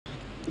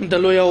د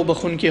لویو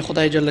بخونکي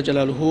خدای جل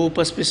جلاله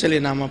په سپیڅلي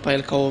نامه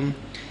پیل کوم.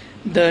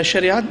 د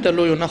شریعت د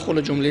لویو نښو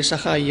له جملې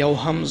څخه یو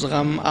هم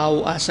زغم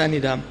او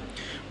آساني ده.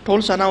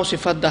 ټول ثنا او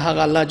صفت د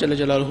هغه الله جل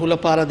جلاله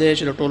لپاره دی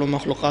چې د ټولو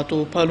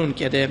مخلوقاتو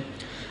پالونکی دی.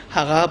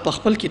 هغه په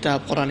خپل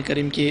کتاب قرآن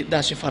کریم کې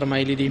داسې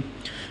فرمایلی دي: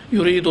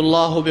 یرید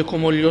الله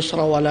بكم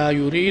اليسر ولا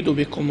یرید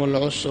بكم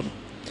العسر.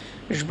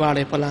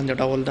 ژباړې په لاندې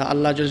ډول ده: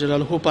 الله جل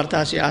جلاله پر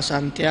تاسې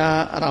اسانتیا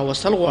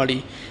راوستل غواړي،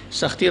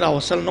 سختی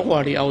راوستل نه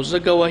غواړي، او زه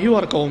ګواهي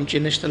ورکوم چې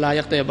نشته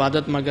لایق د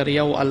عبادت مګر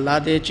یو الله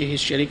دی چې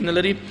هیڅ شریک نه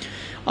لري،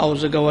 او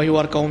زه ګواهي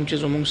ورکوم چې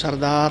زموږ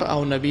سردار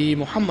او نبی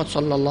محمد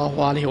صلی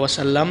الله علیه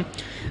وسلم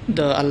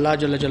د الله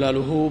جل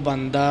جلاله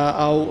بنده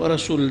او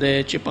رسول دی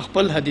چې په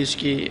خپل حدیث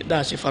کې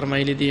داسې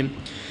فرمایلی دي: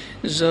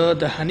 زه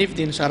د حنیف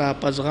دین سره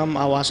په زغم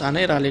او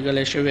آسانۍ را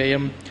لېږلی شوی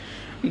یم.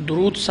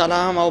 درود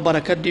سلام او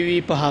برکت دی وي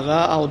په هغه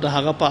او د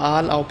هغه په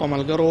آل او په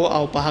ملګرو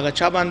او په هغه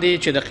چا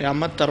باندې چې د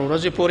قیامت تر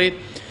ورځې پورې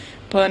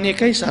په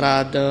نیکۍ سره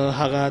د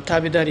هغه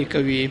تابعداري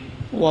کوي.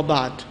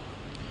 وبعد،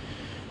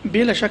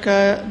 بلا شکه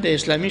د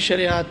اسلامي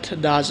شریعت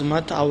د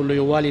عظمت او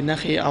لویوالي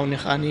نښې او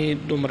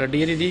نښانې دومره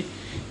ډېرې دي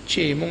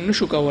چې موږ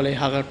نشو کولی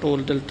هغه ټول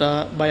دلته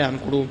بیان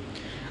کړو،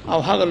 او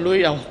هغه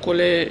لوی او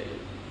ښکلي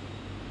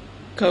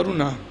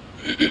کارونه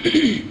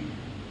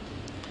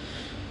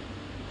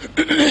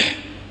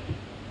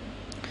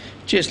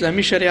چې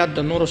اسلامي شریعت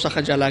د نورو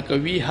څخه جلا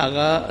کوي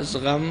هغه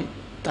زغم،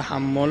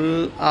 تحمل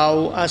او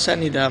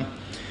آساني ده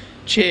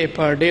چې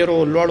په ډیرو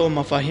لوړو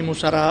مفاهیمو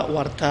سره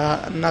ورته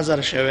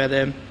نظر شوی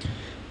دی.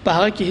 په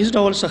هغه کې هیڅ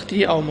ډول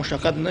سختی او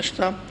مشقت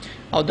نشته،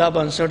 او دا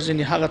بنسټ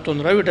ځینې هغه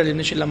توندروي ډلې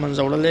نشي له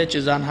منځه وړلی چې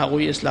ځان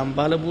هغوی اسلام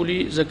باله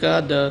بولي، ځکه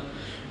د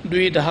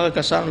دوی د هغه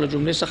کسانو له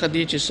جملې څخه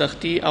دي چې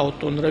سختی او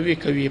توندروي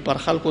کوي، پر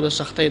خلکو د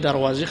سختۍ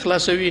دروازې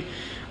خلاصوي،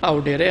 او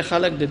ډیری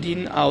خلک د دین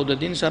او د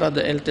دین سره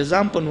د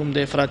التزام په نوم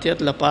د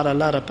افراطیت لپاره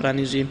لاره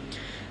پرانیزي.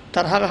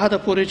 تر هغه حده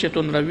پورې چې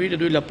توندروي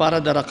د دوی لپاره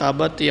د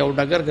رقابت یو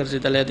ډګر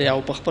ګرځېدلی دی، او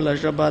په خپله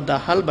ژبه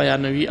د حل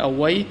بیانوي او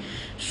وایي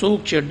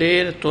څوک چې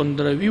ډیر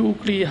توندروي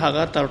وکړي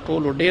هغه تر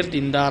ټولو ډیر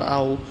دیندار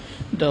او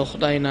د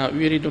خدای نه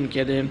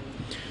ویریدونکی دی.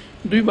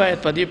 دوی باید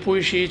په دې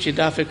پوه شي چې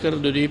دا فکر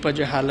د دوی په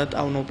جهالت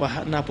او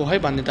ناپوهۍ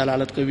باندې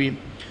دلالت کوي،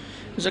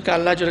 ځکه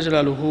الله جل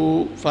جلاله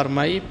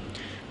فرمایي: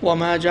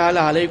 وما جعل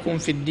عليكم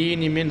في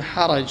الدين من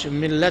حرج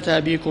ملة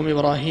أبيكم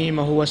إبراهيم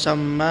هو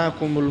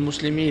سماكم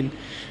المسلمين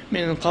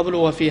من قبل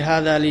وفي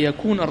هذا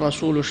ليكون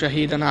الرسول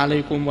شهيدا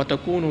عليكم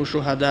وتكونوا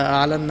شهداء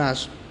على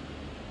الناس.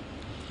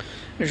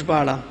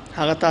 ژباړه: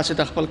 هغه تاسې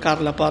د خپل کار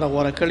لپاره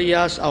غوره کړي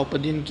یاست، او په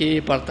دین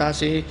کې پر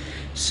تاسې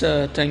څه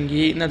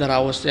تنګي نه ده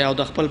راوستی، او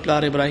د خپل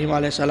پلار ابراهیم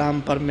علیه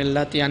السلام پر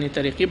ملت یعنی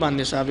طریقې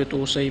باندې ثابت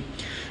اوسئ.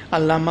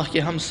 الله مخکې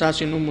هم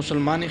ستاسې نوم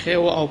مسلمان ایښی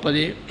و، او په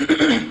دې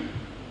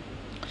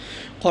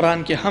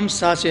قرآن کې هم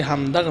ستاسې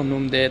همدغه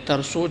نوم دی،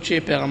 تر څو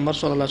چې پیغمبر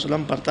صلی الله علیه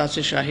وسلم پر تاسې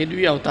شاهد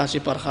وي او تاسې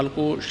پر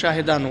خلکو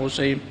شاهدان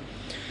اوسئ.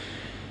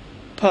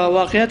 په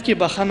واقعیت کې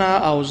بخنه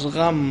او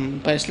زغم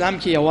په اسلام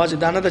کې یوازې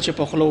دا نه ده چې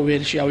په خوله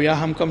وویل شي او یا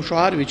هم کم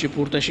شعار وي چې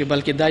پورته شي،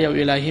 بلکې دا یو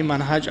الهي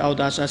منهج او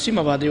د اساسي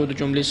مبادئو د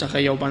جملې څخه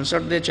یو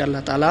بنسټ دی چې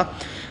الله تعالی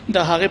د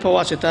هغې په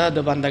واسطه د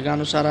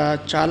بندګانو سره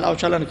چال او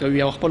چلن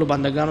کوي، او خپلو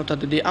بندګانو ته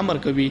د دې امر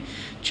کوي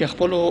چې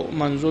خپلو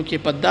منځو کې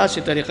په داسې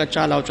طریقه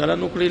چال او چلن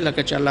وکړي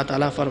لکه چې الله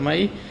تعالی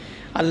فرمایي: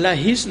 الله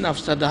هیڅ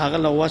نفس ته د هغه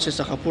له واسې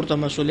څخه پورته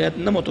مسؤلیت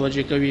نه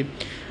متوجه کوي.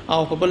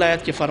 او په بل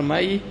آیت کې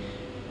فرمایي: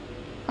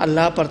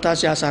 الله پر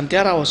تاسې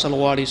اسانتیا راوصل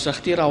غواړي،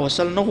 سختی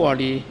راوصل نه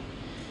غواړي.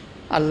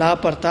 الله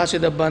پر تاسې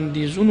د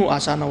بندیزونو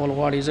اسانول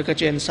غواړي، ځکه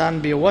چې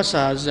انسان بې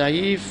وسه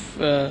ضعیف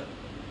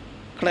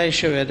کړی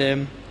شوی دی.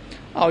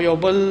 او یو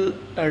بل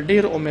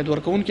ډیر امید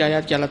ورکوونکی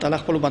آیات کې الله تعالی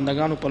خپلو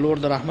بندګانو په لور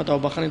د رحمت او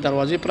بخښنې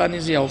دروازې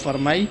پرانیزي او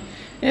فرمایي: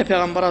 ای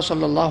پیغمبر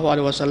صلی الله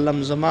علیه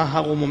وسلم، زما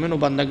هغو مؤمنو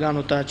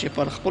بندګانو ته چې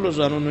پر خپلو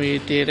ځانونو یې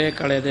تیری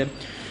کړی دی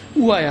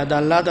ووایه د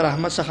الله د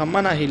رحمت څخه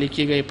مه ناهیلي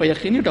کیږئ، په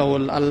یقیني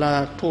ډول الله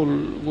ټول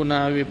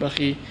ګناهوې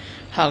بخي،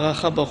 هغه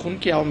ښه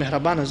بخونکی او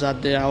مهربانه ذات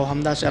دی. او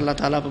همداسې الله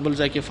تعالی په بل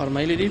ځای کې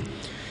فرمایلی دي: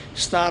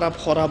 ستا رب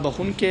خورا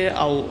بخونکی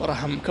او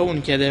رحم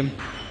کوونکی دی.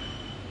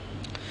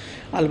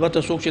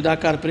 البته څوک چې دا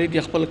کار پرېږدي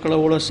خپل کړه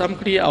وړه سم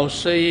کړي او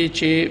څه یې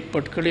چې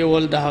پټ کړي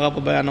ول د هغه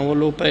په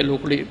بیانولو پیل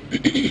وکړي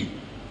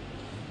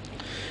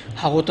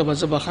هغو ته به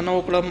زه بخښنه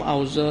وکړم، او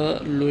زه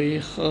لوی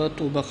ښه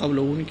توبه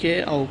قبلوونکی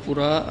او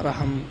پوره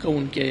رحم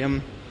کوونکی یم.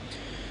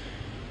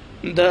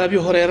 د ابي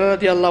هريره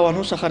رضی الله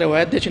عنه څخه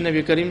روایت دی چې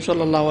نبی کریم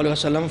صلی الله علیه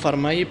وسلم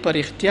فرمایي: پر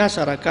اختیا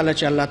سره کله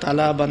چې الله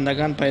تعالی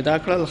بندگان پیدا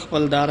کړل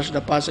خپل د عرش د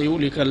پاسه یې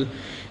ولیکل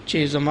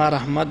چې زما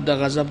رحمت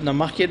د غضب نه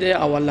مخکې دی،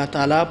 او الله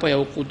تعالی په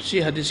یو قدسي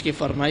حدیث کې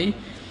فرمایي: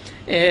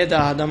 ای د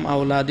آدم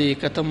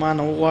اولادې، که ته ما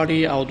نه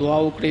وغواړې او دعا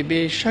وکړې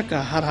بېشکه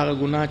هر هغه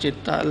ګناه چې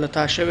له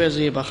تا شوی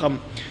زه یې بخم.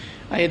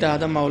 ای د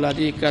آدم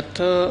اولادې، که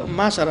ته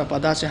ما سره په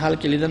داسې حال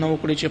کې لیدنه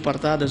وکړي چې پر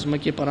تا د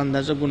ځمکې پر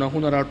اندازه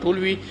ګناهونه راټول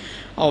وي،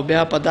 او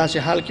بیا په داسې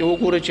حال کې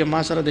وګورې چې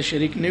ما سره د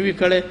شریک نه وي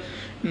کړی،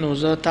 نو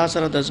زه تا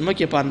سره د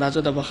ځمکې په اندازه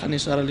د بخښنې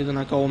سره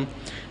لیدنه کوم.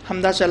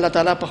 همداسې الله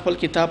تعالی په خپل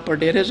کتاب په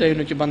ډېرې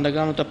ځایونو کې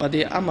بندګانو ته په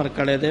دې امر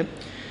کړی دی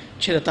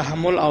چې د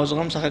تحمل او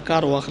زغم څخه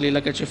کار واخلي،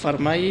 لکه چې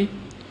فرمایي: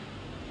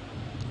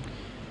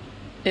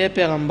 اے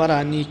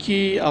پیغمبره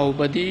نیکی او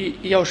بدی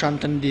یو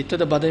شانتن دي، ته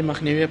د بدی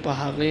مخنیوي په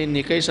هغه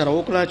نیکی سره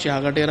وکړه چې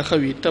هغه ډیره ښه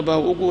وي. ته به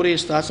وګورې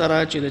ستا سره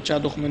چې د چا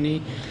دښمني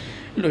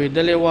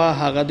لویدلې وه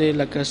هغه دی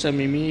لکه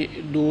صمیمي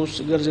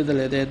دوست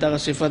ګرځېدلی دی. دغه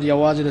صفت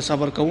یوازې د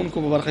صبر کوونکو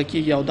په برخه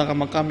کېږي او دغه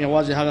مقام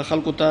یوازې هغه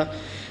خلکو ته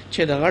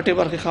چې د غټې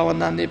برخې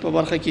خاوندان دي په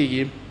برخه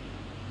کېږي.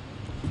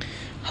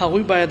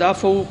 هغوی باید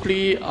عفو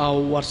وکړي او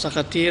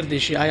ورڅخه تیر دي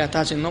شي. آیا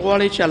تاسې نه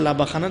غواړئ چې الله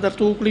بخښنه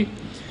درته وکړي؟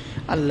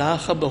 الله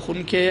ښه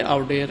بخښونکی او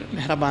ډېر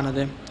مهربانه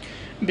دی.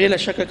 بې له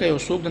شکه که یو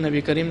څوک د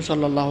نبي کریم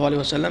صلی الله علیه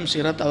وسلم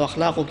سیرت او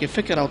اخلاقو کې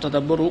فکر او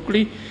تدبر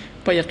وکړي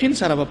په یقین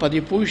سره به په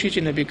دې پوه شي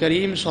چې نبي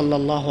کریم صلی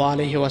الله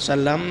علیه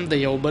وسلم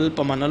د یو بل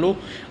په منلو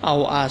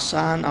او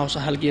آسان او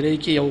سهلګیرۍ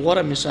کې یو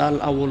غوره مثال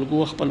او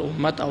الګو خپل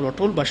امت او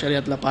ټول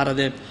بشریت لپاره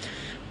دی.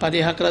 په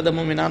دې هکله د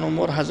مؤمنانو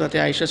مور حضرت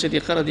عایشه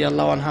صدیقه رضی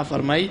الله عنها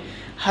فرمایي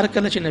هر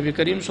کله چې نبی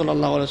کریم صلی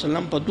الله علیه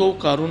وسلم په دوو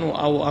کارونو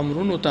او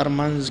امرونو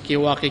ترمنځ کې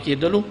واقع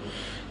کېدلو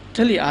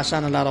تلی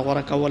آسانه لاره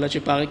غوره کوله چې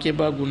په هغه کې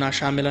به ګناه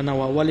شامله نه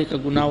وه. ولې که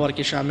ګناه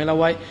ورکې شامله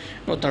وای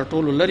نو تر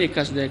ټولو لرې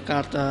کس د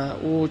کار ته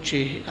و چې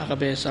هغه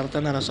به یې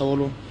سرته نه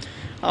رسولو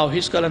او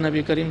هیڅکله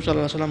نبی کریم صلی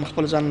الله علیه وسلم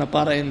خپل ځان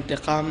لپاره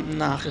انتقام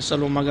نه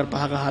اخیستلو مګر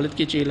په هغه حالت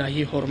کې چې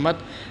الهي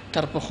حرمت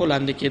تر پښو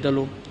لاندې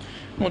کېدلو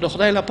نو د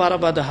خدای لپاره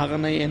به د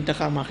هغه نه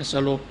انتقام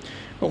اخیستلو.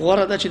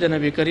 غوره ده چې د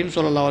نبی کریم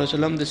صلی الله علیه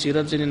وسلم د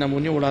سیرت ځینې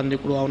نمونې وړاندې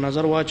کړو او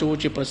نظر واچوو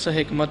چې په څه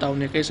حکمت او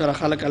نیکۍ سره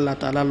خلک الله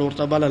تعالی لور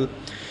ته بلل.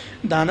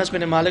 د انس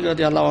بن مالک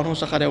رضی الله عنه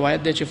څخه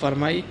روایت دی چې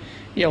فرمایي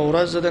یو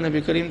ورځ د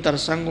نبی کریم تر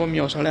څنګ وم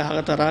یو سړی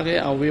هغه ته راغی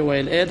او وی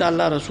ویل ای د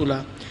الله رسوله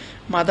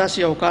ما داسې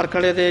یو کار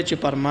کړی دی چې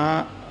پر ما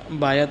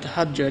باید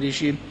حد جاری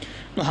شي.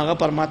 نو هغه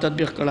پر ما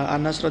تطبیق کړه.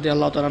 انس رضی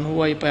الله تعالی عنه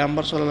وایي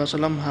پیغمبر صلی الله علیه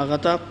وسلم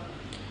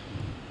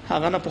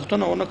هغه نه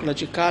پوښتنه ونه کړه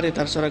چې کار یې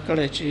ترسره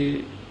کړی چې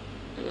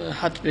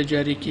حد پې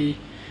جاري کړي.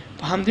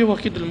 په همدې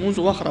وخت کې د لمونځ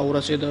وخت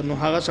راورسېده نو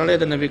هغه سړی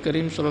د نبی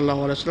کریم صلی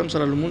الله علیه وسلم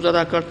سره لمونځ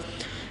ادا کړ.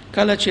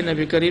 کله چې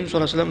نبی کریم صلی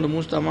الله علیه وسلم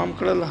لمونځ تمام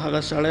کړل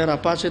هغه سړی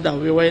راپاڅېد او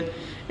وویل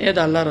ای د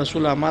الله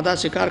رسوله ما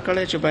داسې کار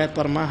کړی چې باید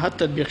پر ما حد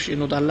تطبیق شي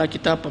نو د الله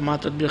کتاب په ما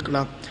تطبیق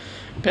کړه.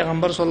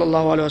 پیغمبر صلی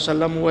الله علیه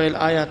وسلم وویل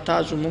آیا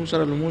تاسو موږ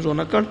سره لمونځ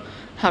ونه کړ؟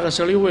 هغه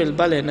سړی وویل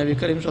بله. نبی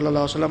کریم صلی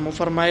الله علیه وسلم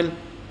وفرمایل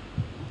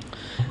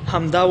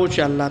همدا و چې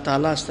الله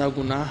تعالی ستا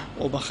ګناه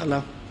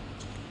وبخله.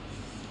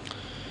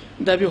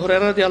 د ابي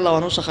هريره رضی الله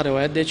عنه څخه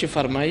روایت دی چې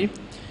فرمایي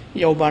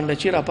یو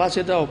باندچی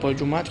راپاسېده او په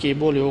جومات کې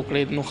بولې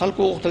وکړې نو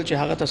خلکو غوښتل چې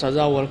هغه ته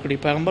سزا ورکړي.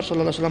 پیغمبر صلی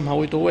الله علیه وسلم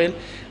هغوی ته وویل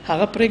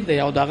هغه پرېږدئ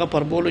او د هغه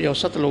پر بولو یو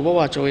سطل اوبه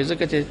واچوئ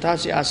ځکه چې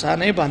تاسې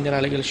اسانۍ باندې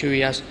رالېږل شوي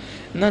یاست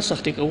نه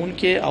سختي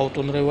کوونکې او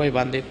توندروي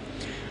باندې.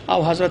 او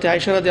حضرت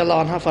عایشه رضی الله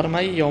عنها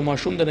فرمایي یو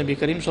ماشوم د نبی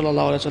کریم صلی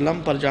الله علیه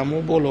وسلم پر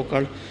جامو بول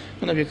وکړ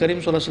نو نبی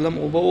کریم صلی الله علیه وسلم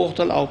اوبه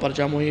وغوښتل او پر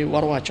جامو یې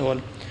ور واچول.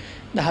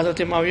 د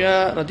حضرت معاویه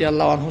رضی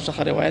الله عنه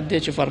څخه روایت دی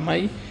چې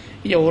فرمایي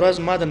یو ورځ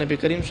ما د نبی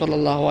کریم صلی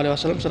الله علیه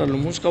وسلم سره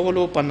لمونځ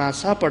کولو په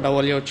ناڅاپه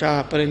ډول یو چا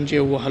پرنجې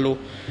ووهلو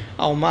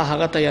او ما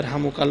هغه ته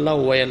یرحمک الله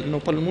وویل نو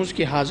په لمونځ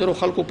کې حاضرو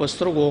خلکو په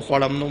سترګو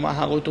وخوړم نو ما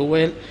هغوی ته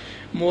وویل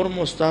مور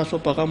مو ستاسو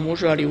په غم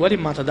وژاړي ولې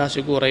ما ته داسې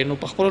ګورئ؟ نو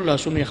په خپلو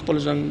لاسونو یې خپل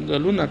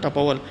ځنګلونه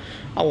ټپول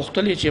او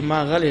غوښتل یې چې ما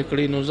غلی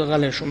کړي نو زه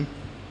غلی شوم.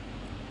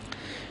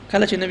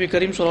 کله چې نبی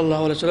کریم صلی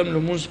الله علیه وسلم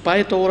لمونځ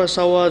پای ته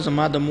ورسوه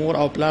زما د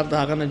مور او پلار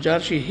د هغه نه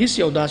جار شي هیڅ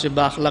یو داسې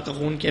بااخلاقه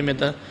ښوونکی مې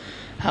د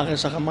هغه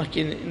څخه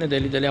مخکې نه دی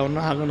لیدلی او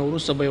نه هغه نه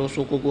وروسته به یو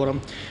څوک وګورم.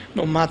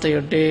 نو ما ته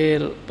یې ډېر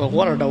په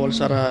غوره ډول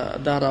سره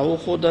دا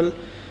راوښودل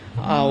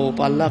او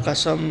په الله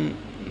قسم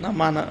نه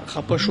ما نه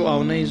خفه شو او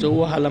نه یې زه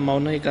ووهلم او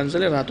نه یې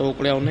کنځلې راته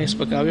وکړې او نه یې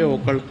سپکاوی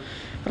وکړ.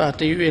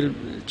 راته یې ویل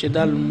چې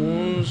دا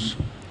لمونځ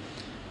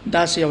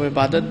داسې یو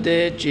عبادت دی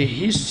چې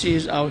هیڅ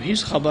چیز او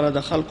هیڅ خبره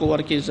د خلکو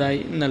ورکې ځای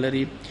نه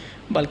لري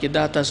بلکې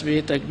دا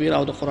تسبیح تکبیر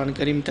او د قرآن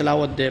کریم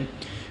تلاوت دی.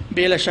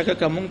 بې له شکه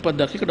که موږ په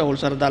دقیق ډول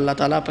سره د الله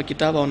تعالی په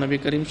کتاب او نبی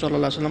کریم صلی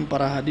الله علیه وسلم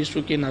پر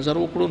احادیثو کې نظر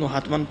وکړو نو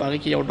حتما په هغې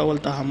کې یو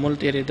ډول تحمل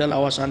تېرېدل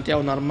او اسانتیا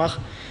او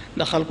نرمښت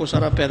د خلکو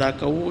سره پیدا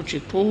کوو چې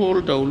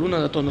ټول ډولونه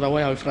د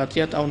توندروۍ او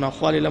افراطیت او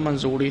ناخوالي له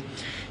منځه وړي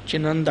چې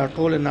نن دا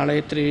ټولې نړۍ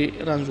ترې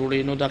رنځ وړي.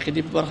 نو د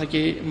عقیدې په برخه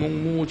کې موږ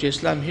مو چې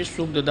اسلام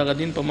هیڅوک د دغه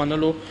دین په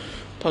منلو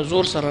په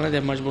زور سره نه دی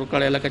مجبور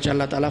کړی لکه چې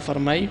الله تعالی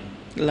فرمایي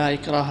لا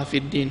اکراه فی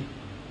الدین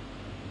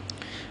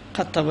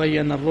قد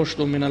تبین الرشد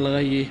من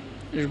الغی.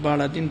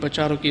 ژباړه دین په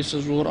چارو کې څه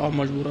زور او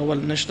مجبورول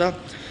نشته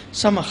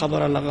سمه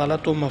خبره له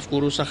غلطو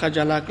مفکورو څخه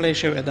جلا کړی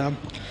شوې ده.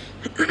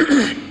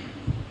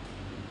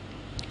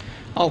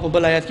 او په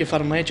بل آیات کې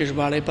فرمایي چې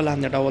ژباړه په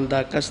لاندې ډول ده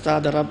که ستا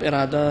د رب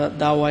اراده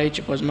دا وایي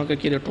چې په ځمکه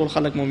کې د ټول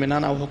خلک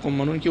مؤمنان او حکم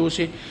منونکي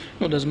اوسي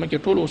نو د ځمکې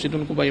ټول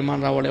اوسېدونکو به ایمان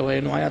راوړی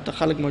وای. نو آیات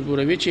خلک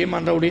مجبوروي چې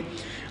ایمان راوړي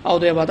او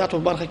د عباداتو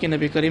په برخه کې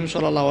نبی کریم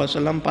صلی الله علیه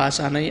وسلم په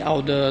اسانۍ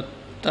او د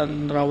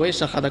تنراوۍ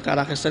څخه د کار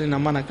اخیستنې نه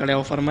منع کړی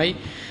او فرمایي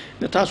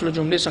د تاسو له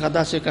جملې څخه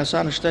داسې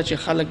کسان شته چې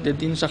خلک د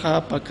دین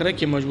څخه په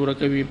کرکې مجبوره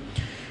کوي.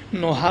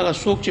 نو هغه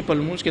څوک چې په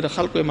لمونځ کې د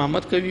خلکو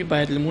امامت کوي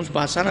باید لمونځ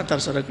په اسانه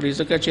ترسره کړي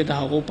ځکه چې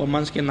د هغو په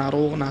منځ کې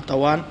ناروغ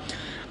ناتوان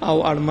او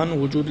اړمن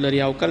وجود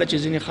لري. او کله چې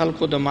ځینې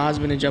خلکو د معاذ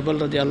بن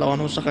جبل رضی الله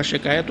عنه څخه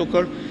شکایت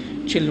وکړ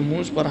چې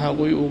لمونځ پر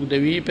هغوی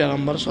اوږدوي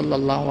پیغمبر صلی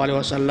الله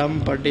علیه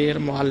وسلم په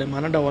ډېر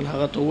معلمانه ډول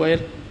هغه ته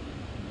وویل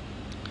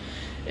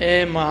اے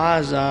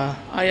معاذا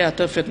آیا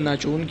ته فتنه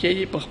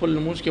چونکې په خپل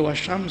لمونځ کې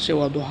والشمس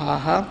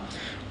وضحاها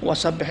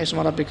وسبح اسم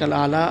ربک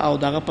الاعلى او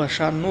دغه په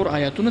شان نور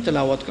آیاتونه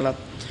تلاوت کړه.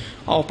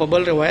 او په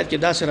بل روایت کې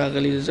داسې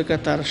راغلي ځکه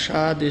تر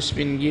شا د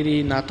سپینګیري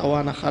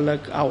ناتوانه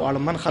خلک او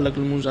اړمن خلک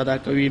لمونځ ادا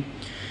کوي.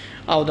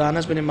 او د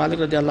انس بن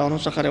مالک رضی الله عنه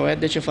څخه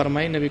روایت دی چې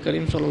فرمایي نبی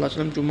کریم صلی الله علیه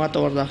وسلم جمعه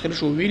ته ور داخل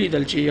شو ویلی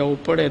دل چې یو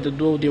پړی د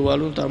دوو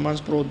دیوالونو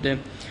ترمنځ پروت دی.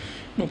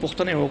 نو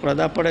پوښتنه وکړه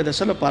دا پړی د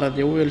څه لپاره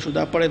دی؟ وویل شو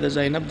دا پړی د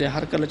زینب دی،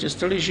 هر کله چې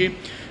ستړي شي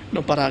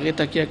نو پر هغې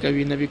تکیه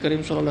کوي. نبی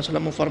کریم صلی الله علیه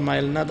وسلم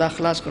فرمایل نه دا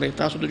خلاص کړئ،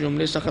 تاسو د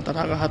جملې څخه تر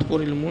هغه حد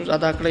پورې لمونځ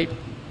ادا کړئ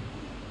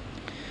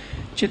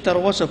چې تر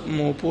وسه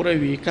مو پوره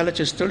وي. کله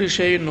چې ستړي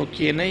شئ نو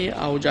کینئ.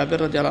 او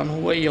جابر رضی الله عنه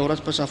وایي یو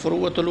ورځ په سفر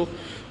ووتلو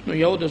نو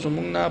یو د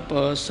زموږ نه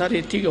په سر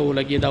یې تیږه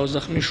ولګېده او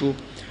زخمي شو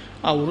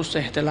او وروسته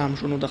احتلام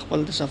شو. نو د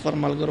خپل د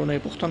سفر ملګرو نه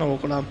یې پوښتنه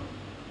وکړه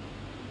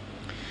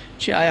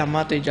چې آیا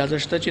ما ته اجازه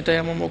شته چې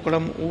تیمم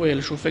وکړم؟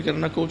 وویل شو فکر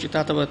نه کوو چې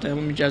تا ته به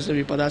تیمم اجازه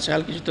وي په داسې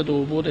حال کې چې ته د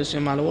اوبو د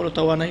استعمالولو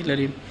توانایي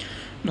لري.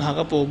 نو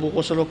هغه په اوبو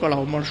غسل وکړ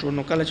او مړ شو.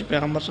 نو کله چې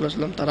پیغمبر صلی الله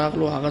علیه وسلم ته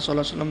راغلو هغه صلی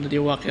الله علیه وسلم د دې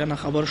واقعه نه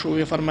خبر شو.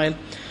 ویې فرمایل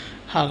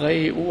هغه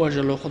یې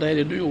ووژلو، خدای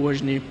دې دوی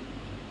ووژني.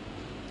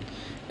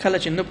 کله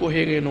چې نه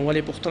پوهېږئ نو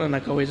ولې پوښتنه نه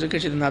کوئ؟ ځکه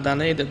چې د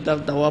نادانۍ د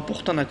درد دوا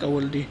پوښتنه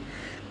کول دي.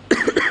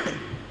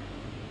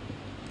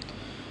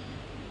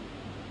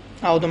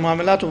 او د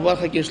معاملاتو په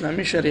برخه کې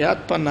اسلامي شریعت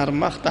په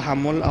نرمښت،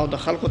 تحمل او د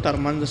خلکو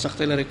ترمنځ د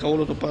سختۍ لرې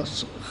کولو په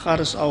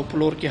خرڅ او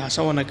پلور کې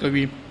هڅونه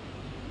کوي.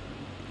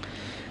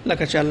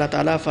 لکه چې الله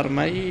تعالی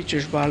فرمایي چې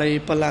ژباړه یې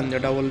په لاندې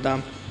ډول ده: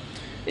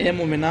 ای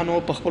مؤمنانو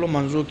په خپلو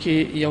منځو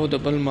کې یو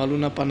د بل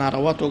مالونه په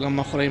ناروا توګه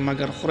مه خورئ،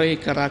 مګر خورئ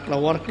که راکړه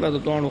ورکړه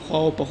د دواړو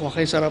خواو په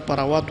خوښۍ سره په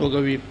روا توګه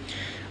وي.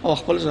 او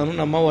خپل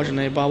ځانونه مه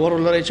وژنئ، باور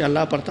ولرئ چې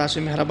الله پر تاسې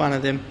مهربانه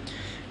دی.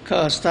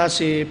 که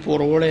ستاسې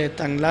پوروړی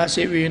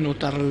تنګلاسې وي نو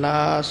تر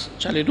لاس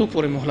چلېدو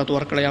پورې مهلت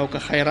ورکړئ، او که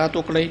خیرات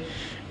وکړئ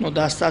نو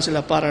دا ستاسې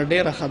لپاره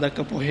ډېره ښه ده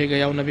که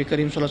پوهېږئ. او نبي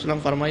کریم صلی الله علیه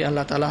وسلم فرمایي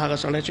الله تعالی هغه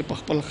سړی چې په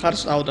خپل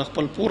خرڅ او د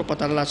خپل پور په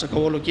ترلاسه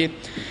کولو کې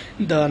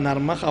د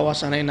نرمښت او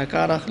اسانۍ نه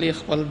کار اخلي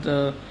خپل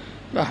د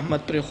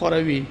رحمت پرې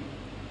خوروي.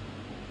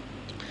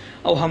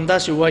 او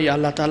همداسې وایي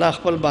الله تعالی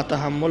خپل با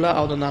تحمله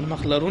او د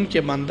نرمښت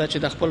لرونکي بنده چې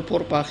د خپل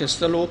پور په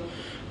اخیستلو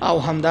او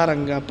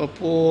همدارنګه په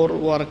پور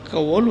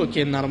ورکولو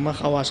کې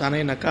نرمښت او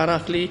اسانۍ نه کار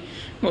اخلي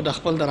نو د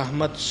خپل د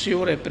رحمت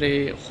سیوری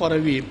پرې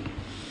خوروي.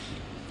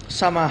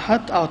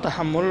 سماحت او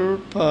تحمل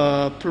په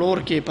پلور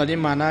کې په دې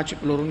معنا چې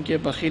پلورونکی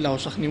بخیل او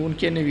سخت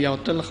نیونکی نه وي او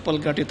تل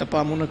خپل ګټې ته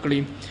پام ونه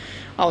کړي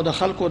او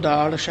د خلکو د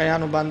اړ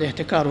شیانو باندې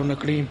احتکار ونه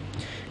کړي.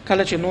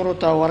 کله چې نورو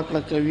ته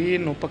ورکړه کوي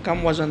نو په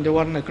کم وزن دې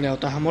ورنه کړي. او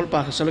تحمل په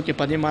اخیستلو کې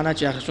په دې معنا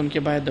چې اخیستونکی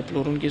باید د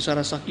پلورونکي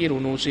سره سخیر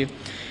ونه اوسي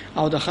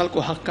او د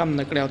خلکو حق کم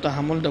نه کړي. او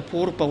تحمل د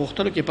پور په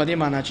غوښتلو کې په دې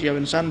معنا چې یو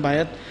انسان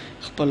باید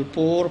خپل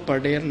پور په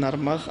ډېر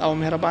نرمښت او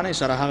مهربانۍ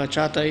سره هغه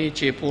چاته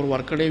چې پور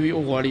ورکړی وي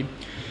وغواړي.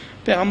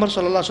 پیغمبر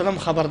صلی الله علیه وسلم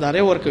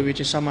خبرداری ورکوي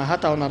چې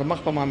سماحت او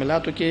نرمښت په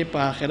معاملاتو کې په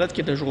آخرت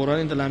کې د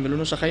ژغورنې د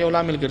لاملونو څخه یو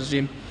لامل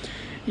ګرځي.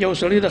 یو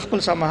سړی د خپل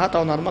سماحت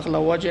او نرمښت له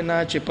وجې نه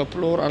چې په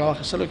پلور او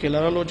اخیستلو کې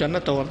لرلو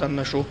جنت ته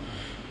وردن شو.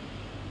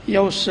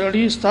 یو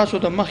سړی ستاسو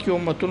د مخکې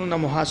امتونو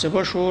نه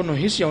محاسبه شو نو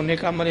هیڅ یو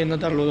نیک عمل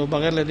نه درلودو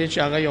بغیر له دې چې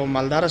هغه یو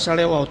مالدار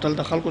سړی و او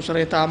تل د خلکو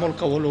سره تعامل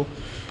کولو.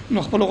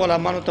 نو خپل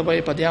غلامانو ته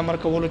به په دې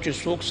امر کولو چې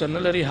څوک څه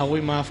نه لري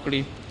هغوی معاف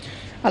کړي.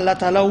 الله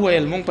تعالی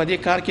وویل موږ په دې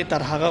کار کې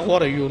تر هغه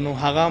غوره یو نو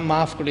هغه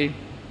معاف کړي.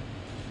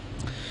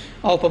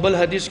 او په بل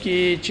حدیث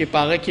کې چې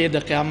پاغه کې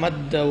د قیامت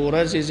د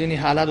ورځې ځینې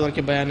حالات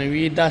ورکې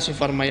بیانوي داسې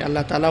فرمایي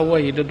الله تعالی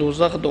وایي د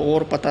دوزخ د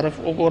اور په طرف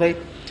وګورئ،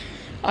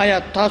 آیا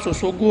تاسو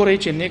څوک ګورئ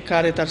چې نیک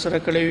کار یې ترسره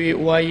کړی وي؟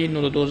 وایي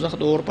نو د دوزخ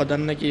د اور په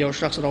دننه کې یو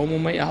شخص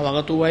راومومئ او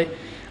هغه ته ووایي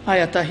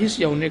آیا ته هیڅ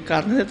یو نیک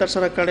کار نه دی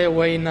ترسره کړی؟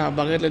 وایي نه،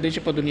 بغیر له دې چې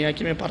په دنیا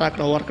کې مې په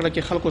راکړه ورکړه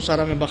کې خلکو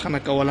سره مې بخښنه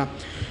کوله.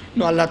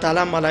 نو الله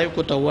تعالی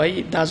ملایکو ته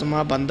وایي دا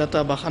زما بنده ته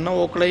بخښنه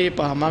وکړئ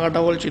په هماغه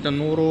ډول چې د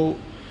نورو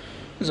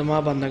زما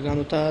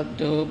بندگانو ته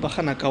د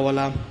بخښنه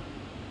کوله.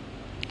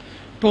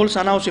 ټول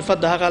ثنا او صفت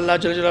د هغه الله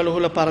جل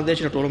جلاله لپاره دی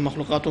چې ټول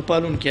مخلوقاتو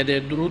پالونکی دی.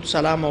 درود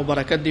سلام او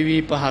برکت دی وي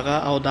په هغه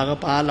او دغه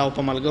په حال او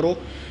په ملګرو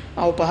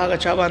او په هغه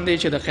چا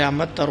باندې چې د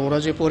قیامت تر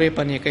ورځې پورې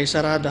په نیکۍ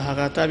سره د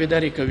هغه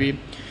تابعداري کوي.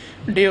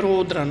 ډیرو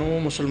درنو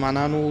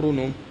مسلمانانو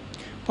ورونو،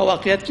 په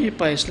واقعیت کې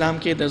په اسلام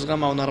کې د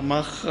زغم او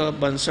نرمښت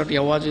بنسټ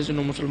یوازې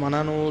ځینو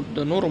مسلمانانو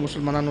د نورو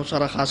مسلمانانو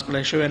سره خاص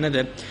کړی شوی نه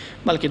دی،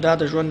 بلکې دا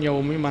د ژوند یو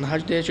عمومي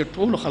منهج دی چې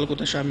ټولو خلکو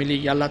ته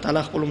شاملېږي. الله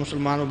تعالی خپلو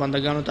مسلمانو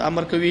بندګانو ته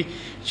امر کوي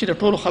چې د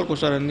ټولو خلکو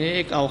سره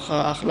نیک او ښه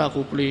اخلاق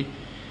وکړي،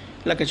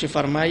 لکه چې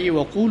فرمایي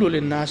وقولوا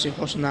للناس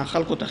حسنا،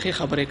 خلکو ته ښې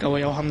خبرې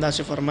کوئ. او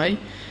همداسې فرمایي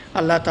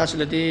الله تاسو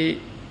له دې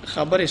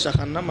خبرې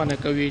څخه نه منع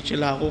کوي چې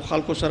له هغو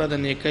خلکو سره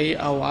د نیکۍ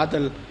او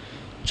عدل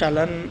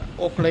چلن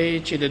وکړئ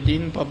چې د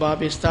دین په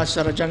باب ستاسو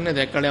سره جنګ نه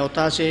دی کړی او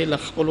تاسې له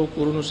خپلو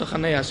کورونو څخه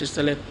نه یاست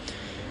ایستلی.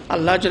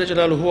 الله جل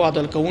جلاله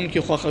عدل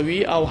کوونکي خوښوي.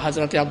 او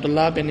حضرت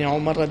عبدالله بن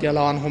عمر رضی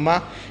الله عنهما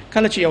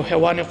کله چې یو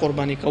حیوان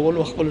قرباني کول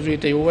خپل زوی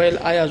ته وویل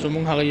آیا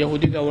زموږ هغه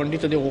یهودي ګاونډي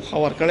ته دې غوښه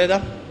ورکړې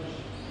ده؟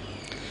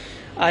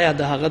 آیا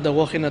د هغه د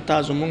غوښې نه تا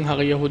زمونږ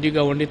هغه یهودي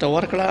ګاونډي ته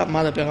ورکړه؟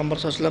 ما د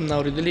پیغمبر صلی الله علیه وسلم نه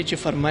اورېدلي چې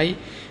فرمایي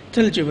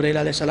تل جبرائیل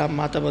علیه السلام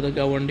ما ته به د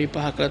ګاونډي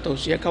په هکله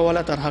توصیه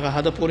کوله تر هغه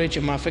حده پورې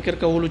چې ما فکر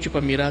کولو چې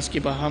په میراث کې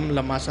به هم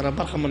له ما سره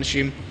برخمن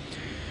شي.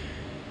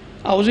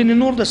 او ځینې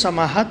نور د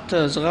سماحت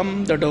زغم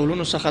د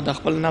ډولونو څخه د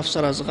خپل نفس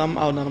سره زغم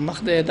او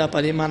نرمښت دی. دا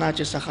په دې معنا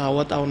چې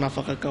سخاوت او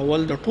نفقه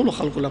کول د ټولو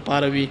خلکو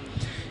لپاره وي.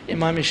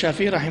 امام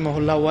شافعي رحمه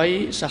الله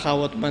وایي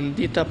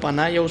سخاوتمندي ته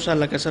پناه یوسه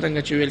لکه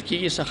څرنګه چې ویل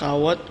کېږي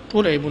سخاوت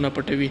ټول عیبونه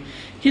پټوي.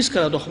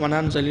 هیڅکله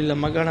دښمنان ذلیله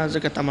مه ګڼه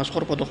ځکه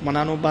تمسخر په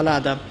دښمنانو بلا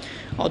ده.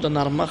 او د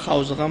نرمښت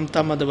او زغم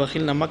تمه د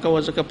بخیل نه مه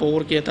کوه ځکه په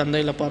اور کې یې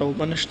تندی لپاره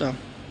اوبه نشته.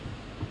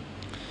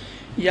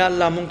 یا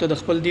الله مونږ ته د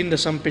خپل دین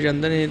د سم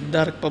پیژندنې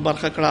درک په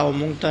برخه کړه او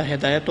مونږ ته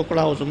هدایت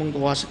وکړه او زمونږ په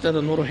واسطه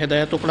د نورو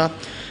هدایت وکړه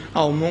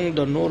او مونږ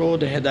د نورو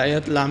د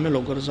هدایت لامل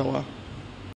وګرځوه.